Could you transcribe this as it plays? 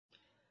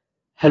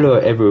Hello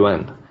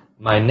everyone,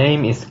 my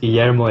name is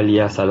Guillermo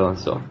Elias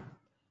Alonso.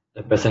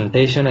 The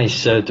presentation I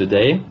share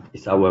today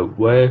is our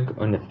work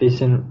on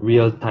efficient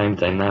real-time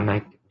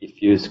dynamic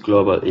diffuse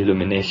global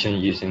illumination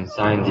using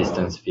sign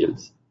distance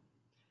fields.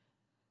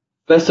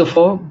 First of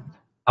all,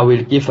 I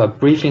will give a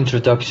brief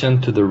introduction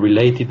to the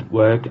related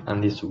work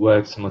and this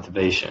work's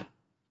motivation.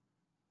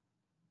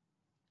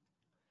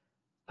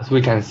 As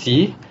we can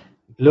see,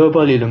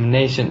 global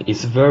illumination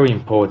is very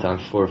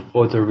important for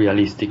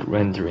photorealistic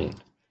rendering.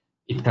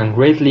 It can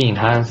greatly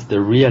enhance the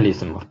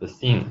realism of the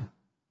scene.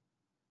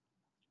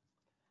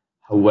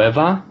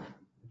 However,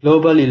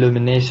 global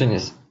illumination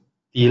is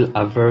still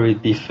a very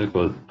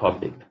difficult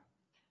topic.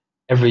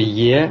 Every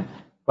year,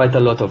 quite a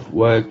lot of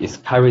work is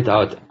carried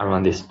out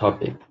around this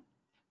topic.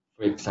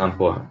 For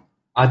example,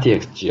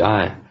 RTX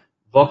GI,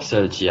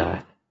 Voxel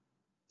GI,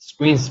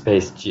 Screen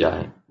Space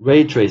GI,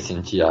 Ray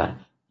Tracing GI,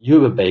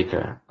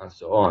 Baker, and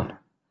so on.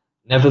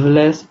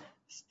 Nevertheless,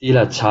 still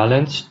a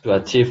challenge to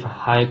achieve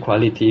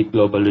high-quality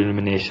global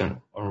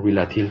illumination on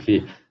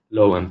relatively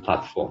low-end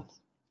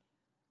platforms.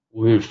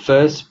 We will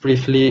first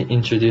briefly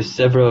introduce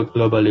several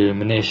global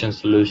illumination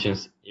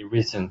solutions in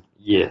recent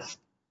years.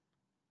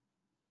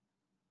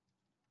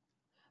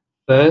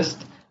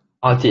 First,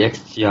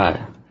 RTX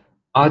GI.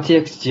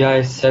 RTX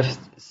GI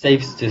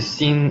saves the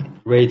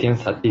scene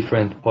radiance at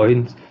different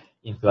points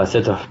into a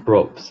set of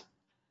probes.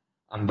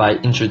 And by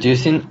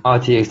introducing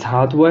RTX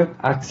hardware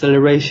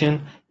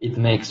acceleration, it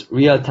makes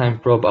real-time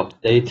probe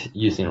update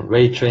using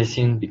ray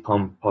tracing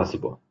become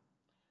possible,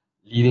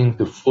 leading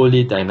to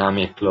fully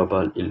dynamic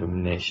global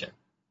illumination.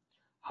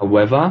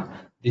 However,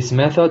 this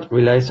method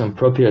relies on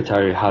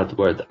proprietary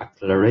hardware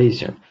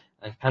acceleration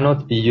and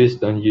cannot be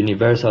used on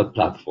universal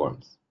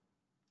platforms.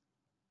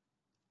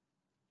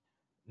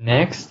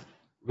 Next,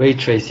 Ray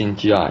Tracing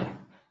GI.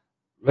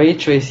 Ray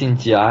Tracing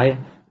GI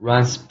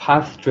runs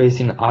path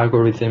tracing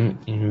algorithm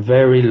in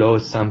very low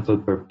sample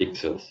per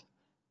pixels.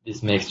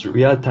 This makes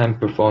real-time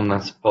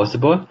performance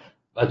possible,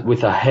 but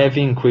with a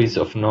heavy increase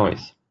of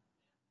noise.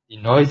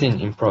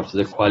 Denoising improves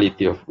the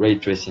quality of Ray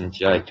Tracing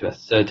GI to a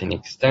certain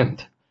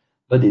extent,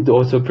 but it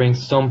also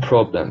brings some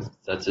problems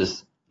such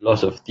as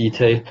loss of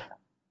detail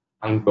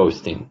and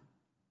ghosting.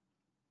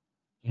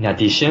 In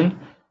addition,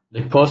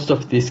 the cost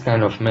of this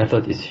kind of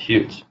method is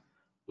huge,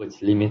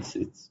 which limits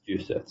its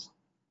usage.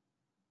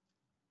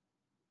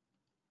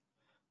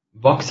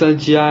 Voxel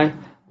GI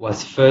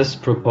was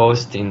first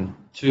proposed in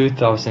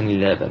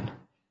 2011.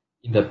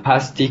 In the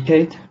past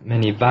decade,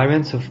 many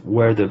variants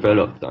were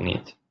developed on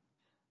it.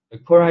 The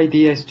core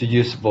idea is to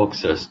use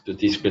voxels to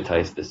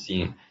discretize the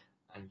scene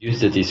and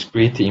use the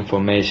discrete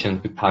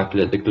information to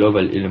calculate the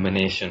global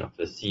illumination of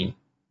the scene.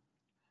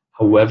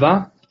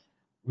 However,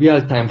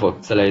 real-time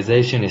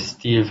voxelization is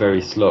still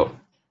very slow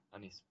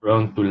and is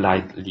prone to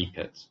light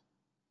leakage.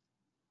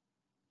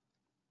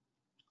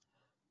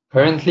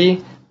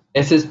 Currently,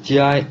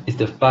 SSGI is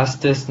the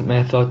fastest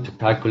method to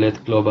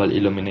calculate global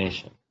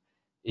illumination.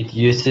 It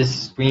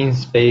uses screen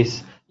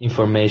space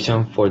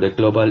information for the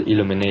global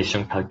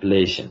illumination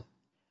calculation.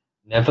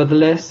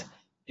 Nevertheless,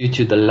 due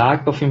to the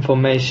lack of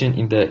information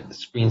in the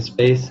screen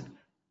space,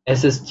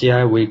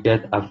 SSGI will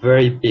get a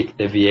very big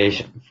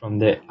deviation from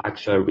the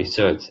actual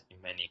results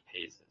in many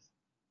cases.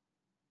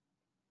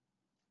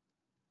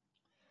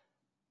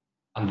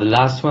 And the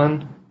last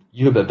one,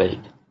 Bake,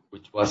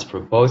 which was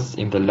proposed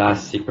in the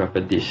last SIGGRAPH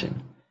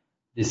edition.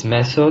 This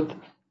method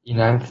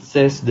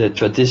enhances the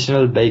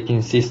traditional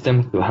baking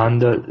system to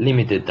handle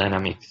limited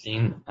dynamic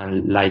scene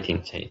and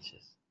lighting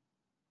changes.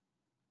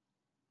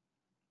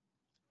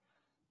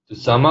 To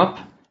sum up,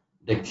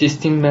 the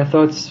existing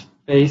methods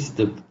face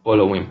the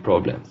following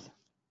problems: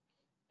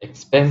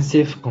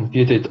 expensive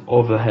computed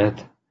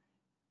overhead,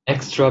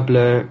 extra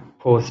blur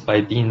caused by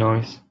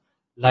denoise,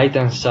 light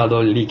and shadow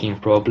leaking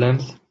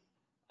problems,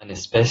 and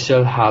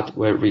special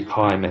hardware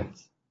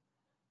requirements.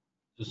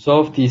 To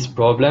solve these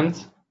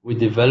problems, we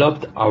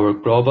developed our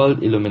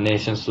global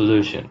illumination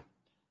solution,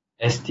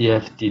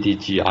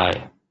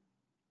 SDF-DDGI.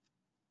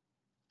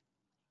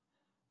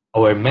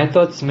 Our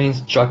method's main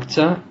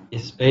structure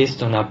is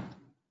based on a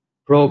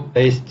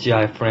probe-based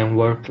GI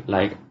framework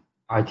like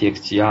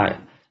RTX GI,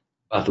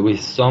 but with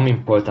some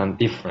important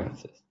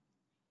differences.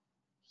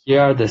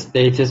 Here are the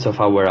stages of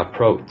our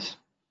approach.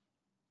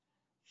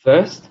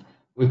 First,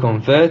 we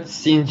convert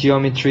scene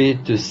geometry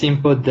to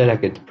simple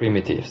delegate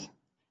primitives,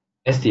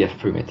 SDF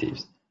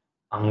primitives,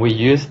 and we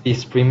use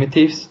these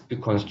primitives to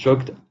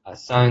construct a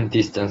sign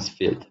distance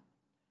field.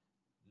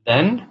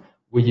 Then,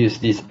 we use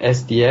this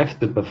SDF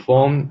to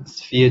perform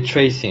sphere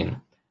tracing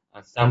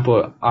and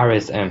sample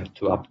RSM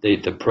to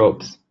update the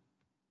probes.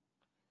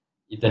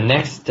 In the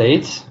next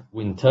stage,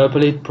 we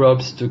interpolate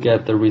probes to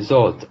get the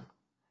result.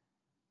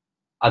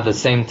 At the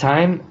same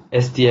time,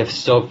 SDF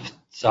soft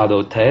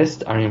shadow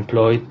tests are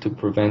employed to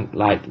prevent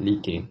light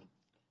leaking.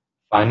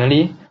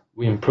 Finally,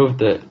 we improve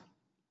the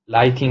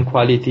lighting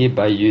quality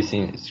by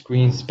using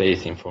screen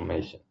space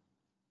information.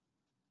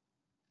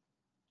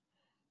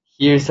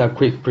 Here's a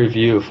quick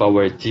preview of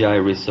our GI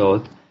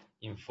result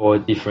in 4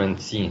 different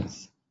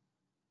scenes.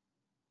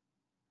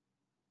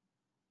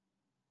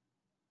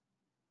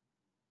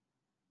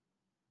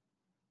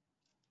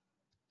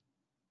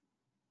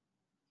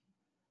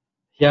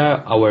 Here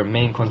are our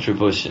main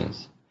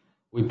contributions.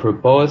 We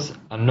propose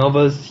a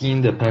novel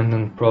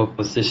scene-dependent probe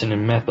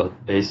positioning method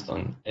based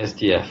on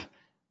SDF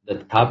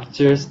that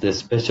captures the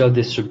spatial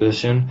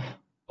distribution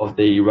of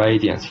the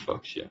irradiance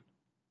function.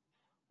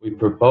 We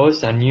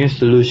propose a new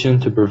solution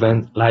to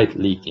prevent light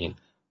leaking,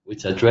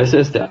 which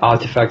addresses the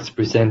artifacts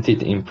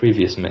presented in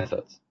previous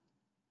methods.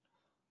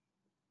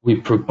 We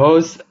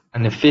propose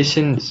an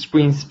efficient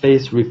screen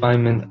space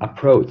refinement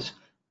approach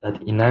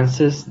that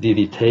enhances the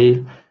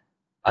detail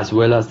as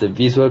well as the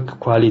visual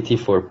quality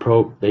for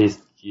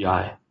probe-based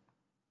GI.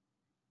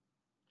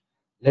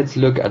 Let's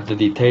look at the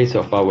details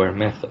of our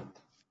method.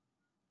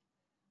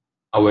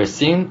 Our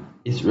scene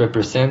is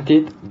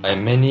represented by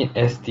many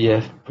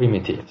SDF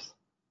primitives.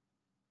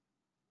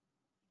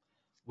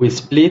 We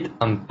split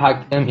and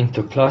pack them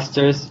into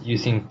clusters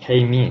using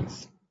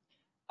k-means.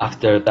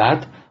 After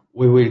that,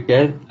 we will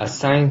get a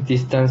signed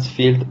distance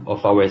field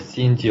of our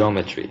scene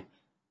geometry,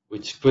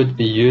 which could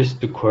be used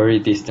to query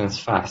distance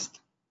fast.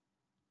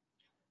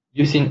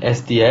 Using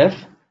SDF,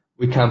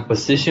 we can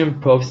position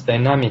probes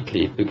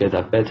dynamically to get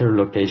a better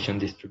location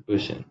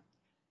distribution.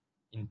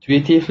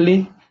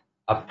 Intuitively,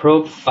 a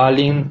probe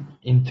falling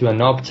into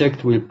an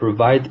object will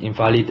provide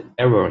invalid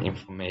error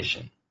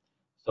information,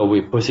 so we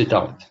push it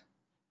out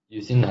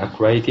using a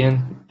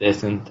gradient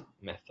descent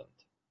method.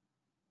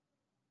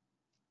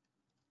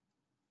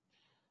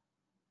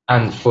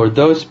 And for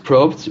those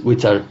probes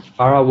which are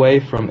far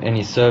away from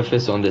any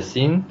surface on the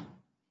scene,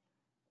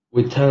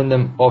 we turn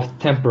them off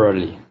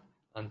temporarily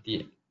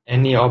until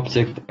any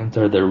object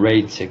enters the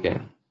range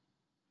again.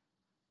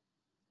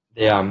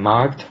 They are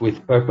marked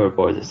with purple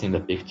borders in the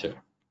picture.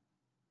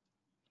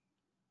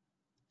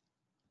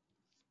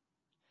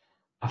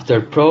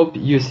 After probe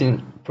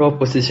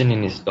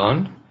positioning is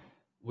done,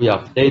 we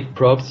update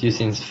probes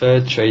using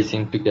sphere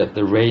tracing to get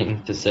the ray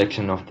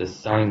intersection of the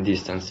signed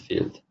distance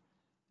field.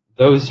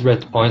 Those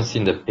red points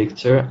in the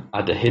picture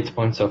are the hit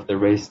points of the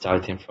ray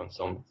starting from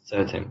some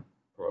certain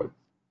probe.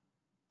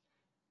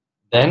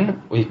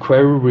 Then we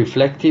query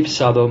reflective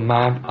shadow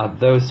map at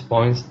those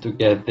points to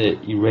get the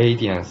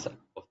irradiance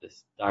of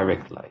this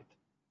direct light.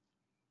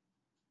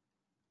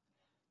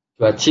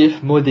 To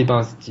achieve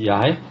multi-bounce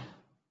GI,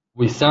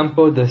 we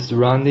sample the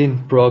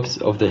surrounding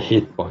probes of the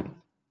hit point.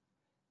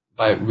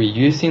 By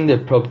reusing the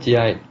probe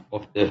GI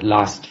of the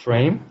last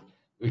frame,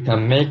 we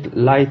can make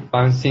light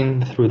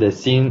bouncing through the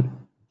scene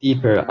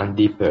deeper and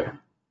deeper.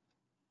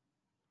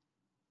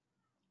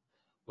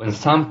 When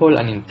sample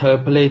and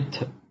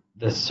interpolate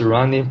the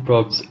surrounding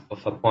probes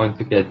of a point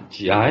to get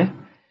GI,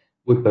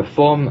 we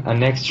perform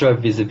an extra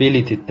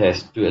visibility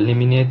test to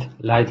eliminate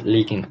light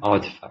leaking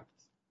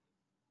artifacts.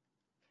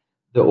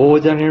 The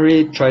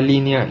ordinary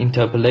trilinear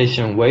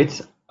interpolation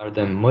weights are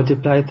then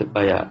multiplied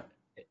by a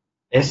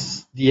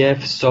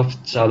SDF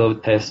soft shadow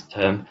test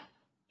term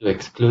to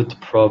exclude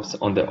probes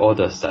on the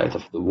other side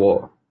of the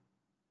wall.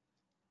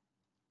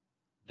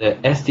 The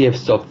SDF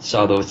soft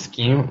shadow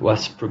scheme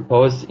was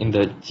proposed in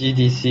the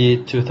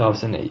GDC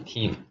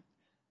 2018.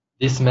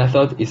 This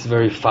method is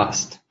very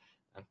fast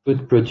and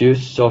could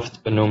produce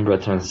soft penumbra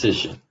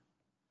transition.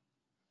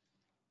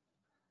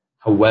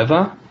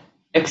 However,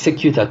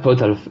 execute a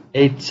total of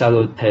 8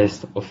 shadow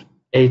tests of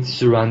 8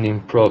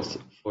 surrounding probes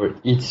for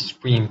each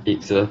screen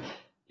pixel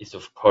is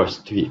of course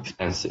too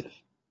expensive.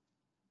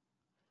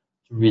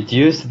 To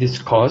reduce this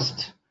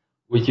cost,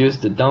 we use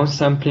the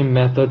downsampling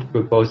method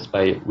proposed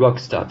by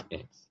Rockstart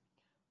Games,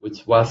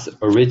 which was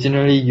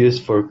originally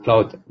used for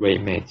cloud ray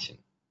matching.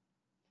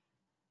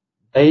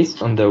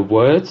 Based on their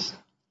words,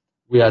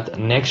 we add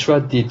an extra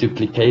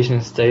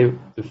deduplication step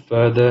to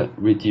further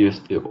reduce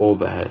the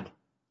overhead.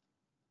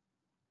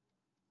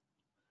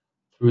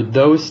 Through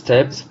those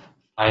steps,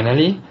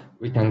 finally,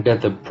 we can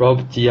get the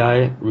probe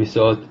GI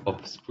result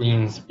of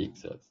screen's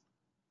pixels.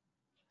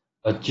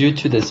 But due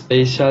to the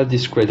spatial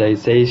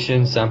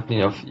discretization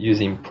sampling of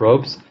using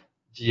probes,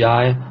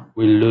 GI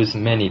will lose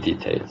many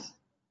details.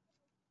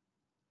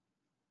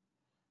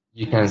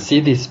 You can see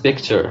this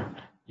picture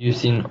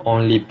using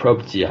only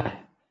probe GI.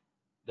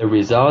 The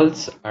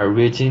results are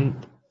rigid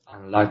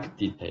and lack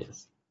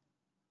details.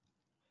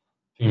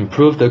 To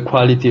improve the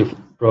quality of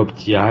probe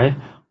GI,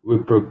 we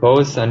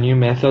propose a new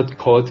method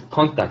called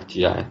contact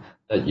GI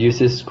that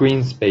uses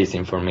screen space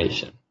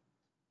information.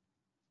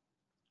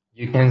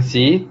 You can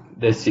see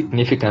the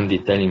significant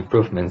detail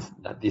improvements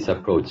that this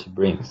approach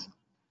brings.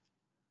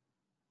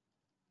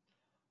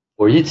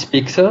 For each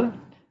pixel,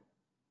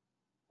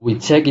 we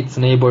check its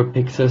neighbor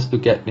pixels to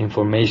get the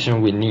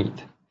information we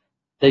need.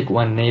 Take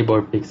one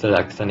neighbor pixel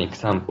as an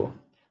example.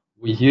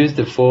 We use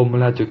the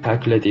formula to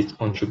calculate its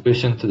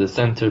contribution to the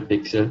center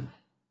pixel.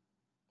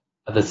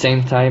 At the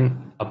same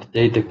time,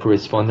 update the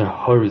corresponding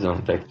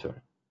horizon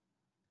vector.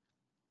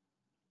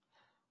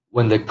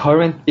 When the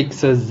current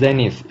pixel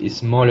zenith is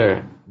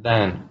smaller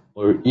than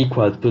or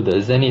equal to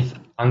the zenith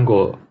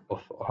angle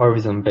of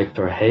horizon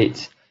vector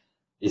h,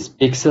 this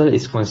pixel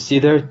is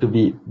considered to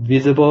be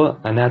visible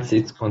and adds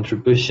its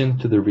contribution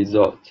to the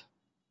result.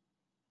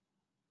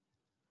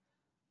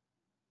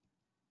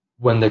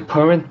 When the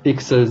current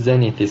pixel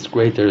zenith is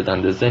greater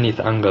than the zenith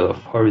angle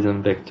of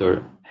horizon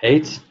vector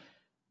H,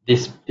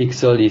 this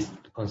pixel is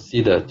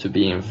considered to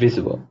be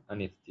invisible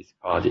and it's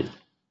discarded.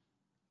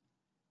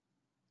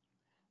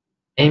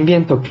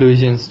 Ambient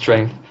occlusion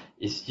strength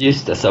is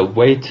used as a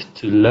weight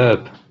to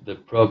lerp the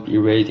probe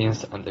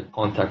irradiance and the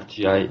contact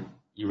GI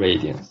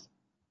irradiance.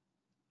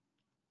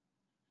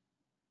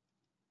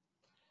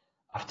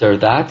 After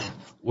that,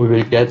 we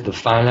will get the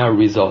final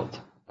result,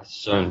 as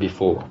shown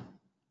before.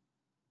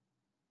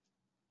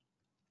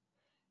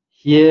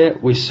 Here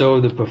we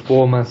show the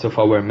performance of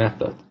our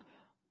method.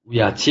 We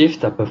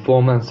achieved a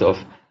performance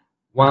of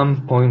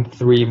 1.3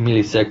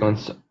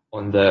 milliseconds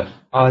on the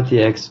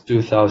RTX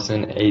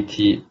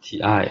 2080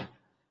 Ti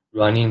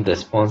running the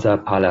Sponza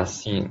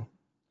Palacine.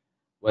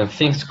 When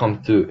things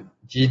come to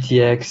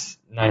GTX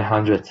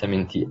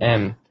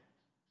 970M,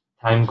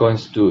 time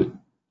goes to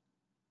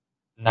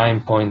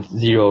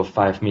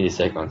 9.05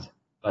 milliseconds,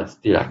 but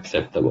still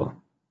acceptable.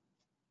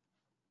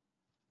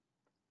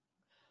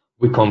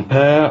 We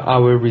compare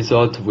our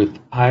result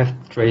with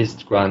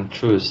path-traced ground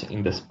truths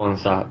in the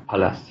Sponza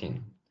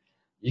Palacine.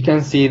 You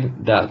can see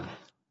that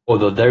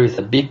although there is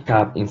a big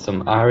gap in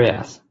some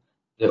areas,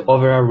 the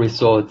overall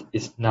result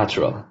is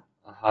natural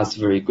and has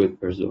very good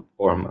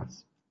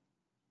performance.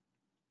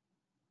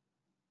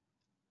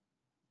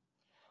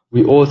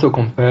 We also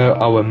compare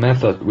our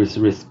method with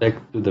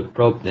respect to the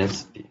probe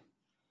density.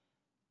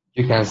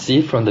 You can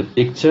see from the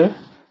picture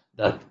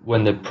that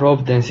when the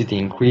probe density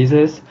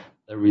increases,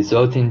 the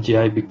resulting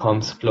GI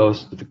becomes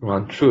close to the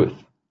ground truth.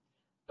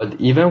 But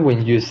even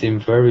when using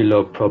very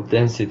low probe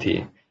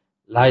density,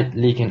 light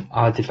leaking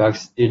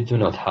artifacts still do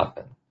not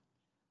happen,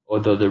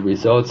 although the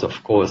results,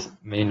 of course,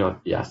 may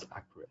not be as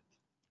accurate.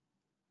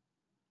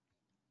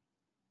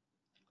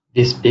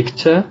 This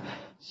picture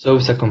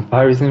shows a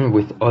comparison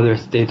with other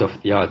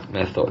state-of-the-art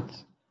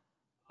methods.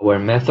 Our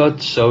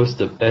method shows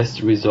the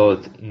best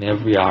result in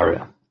every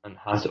area and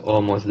has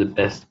almost the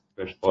best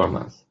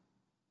performance.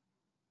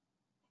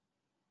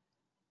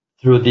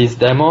 Through this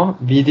demo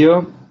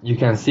video, you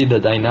can see the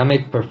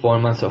dynamic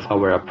performance of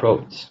our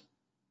approach.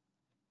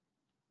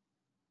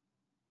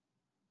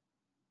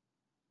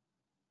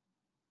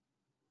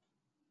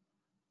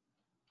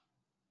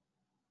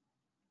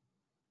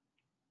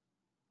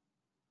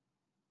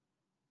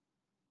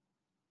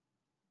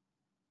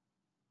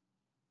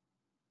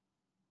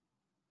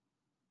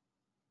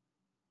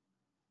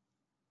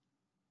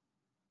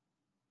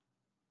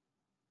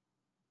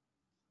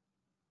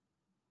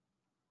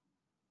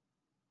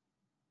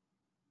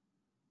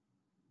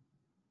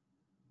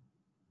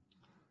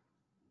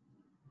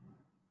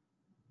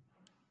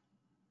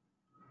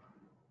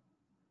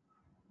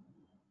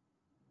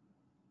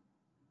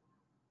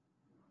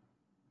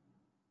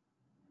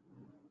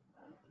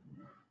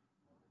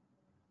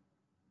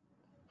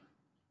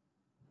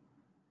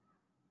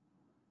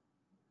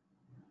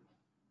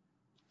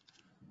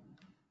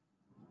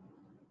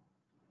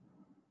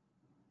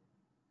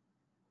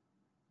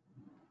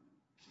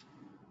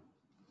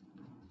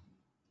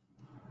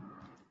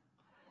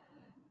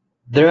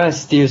 There are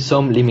still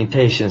some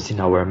limitations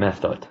in our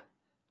method.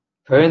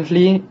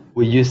 Currently,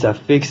 we use a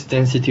fixed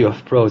density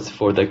of probes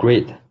for the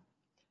grid,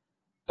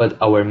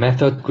 but our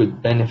method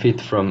could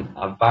benefit from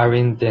a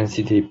varying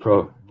density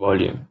probe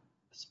volume,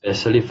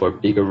 especially for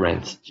bigger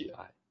range GI.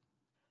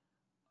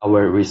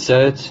 Our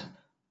research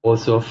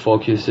also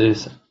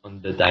focuses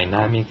on the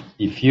dynamic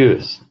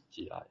diffuse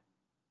GI.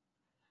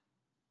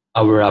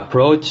 Our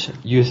approach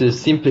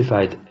uses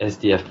simplified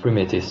SDF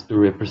primitives to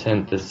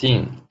represent the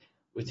scene,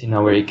 which in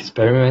our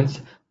experiments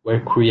were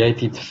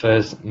created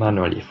first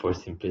manually for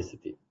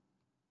simplicity.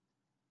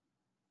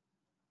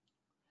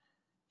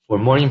 For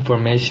more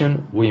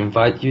information, we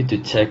invite you to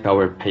check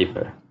our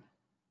paper.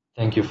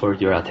 Thank you for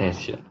your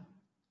attention.